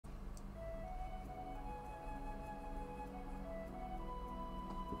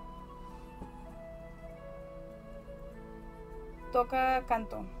toca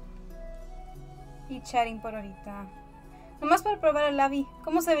canto y chatting por ahorita. Nomás para probar el labi.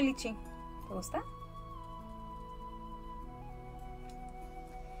 ¿Cómo se ve, Lichi? ¿Te gusta?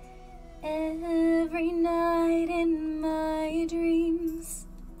 Every night in my dreams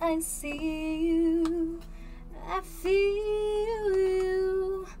I see you, I feel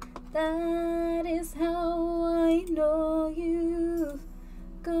you. That is how I know you.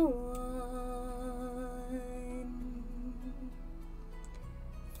 Go on.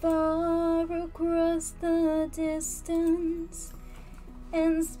 Far across the distance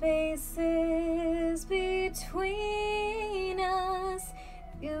and spaces between us,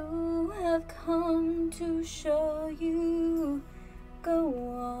 you have come to show you. Go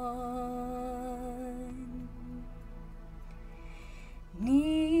on.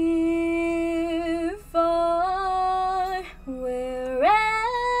 Near, far, wherever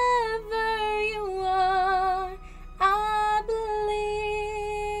you are, I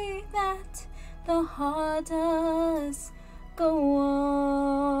believe that the heart does go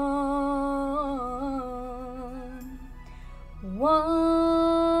on.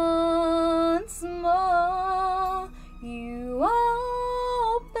 Once more, you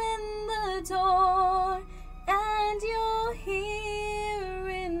open the door, and you're here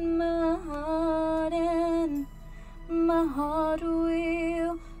in my heart, and my heart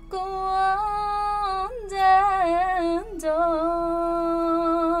will go on and on.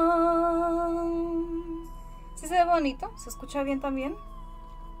 ¿Sí se ve bonito? ¿Se escucha bien también?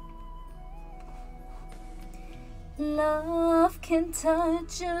 Love can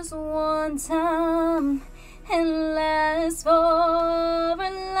touch us one time and last for a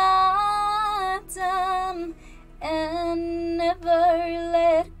lifetime, and never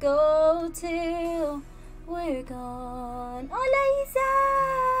let go till we're gone. Hola, Isa!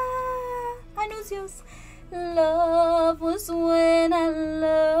 Anuncios. Love was when I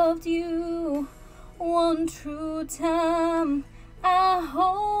loved you one true time. I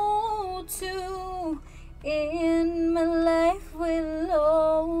hold to. In my life will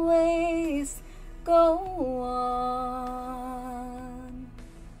always go on.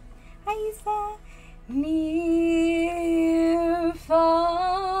 Hi, Isa. Near,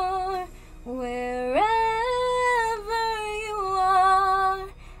 far, wherever you are,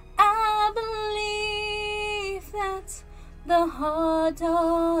 I believe that the heart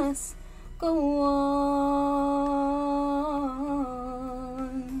does go on.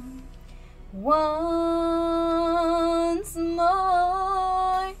 Once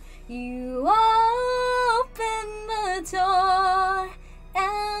more, you open the door,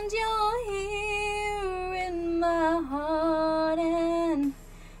 and you're here in my heart, and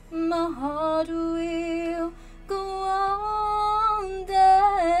my heart will go on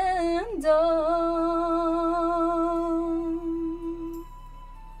and on.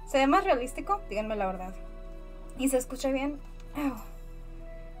 ¿Se ve más realístico? Díganme la verdad. ¿Y se escucha bien? Oh.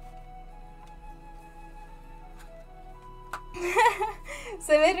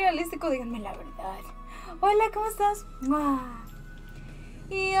 Se ve realístico, díganme la verdad. Hola, ¿cómo estás?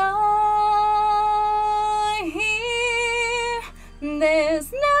 You're here,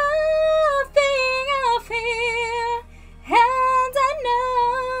 there's no